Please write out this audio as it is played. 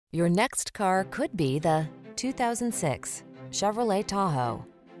Your next car could be the 2006 Chevrolet Tahoe.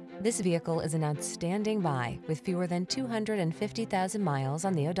 This vehicle is an outstanding buy with fewer than 250,000 miles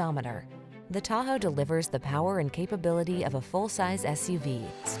on the odometer. The Tahoe delivers the power and capability of a full-size SUV,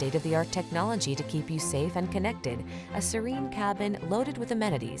 state-of-the-art technology to keep you safe and connected, a serene cabin loaded with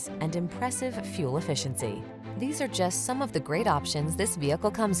amenities, and impressive fuel efficiency. These are just some of the great options this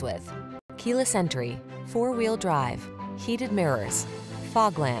vehicle comes with: keyless entry, four-wheel drive, heated mirrors,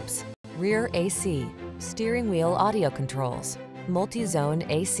 fog lamps, rear AC, steering wheel audio controls, multi-zone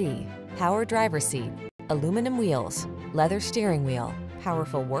AC, power driver seat, aluminum wheels, leather steering wheel.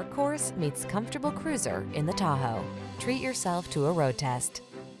 Powerful workhorse meets comfortable cruiser in the Tahoe. Treat yourself to a road test.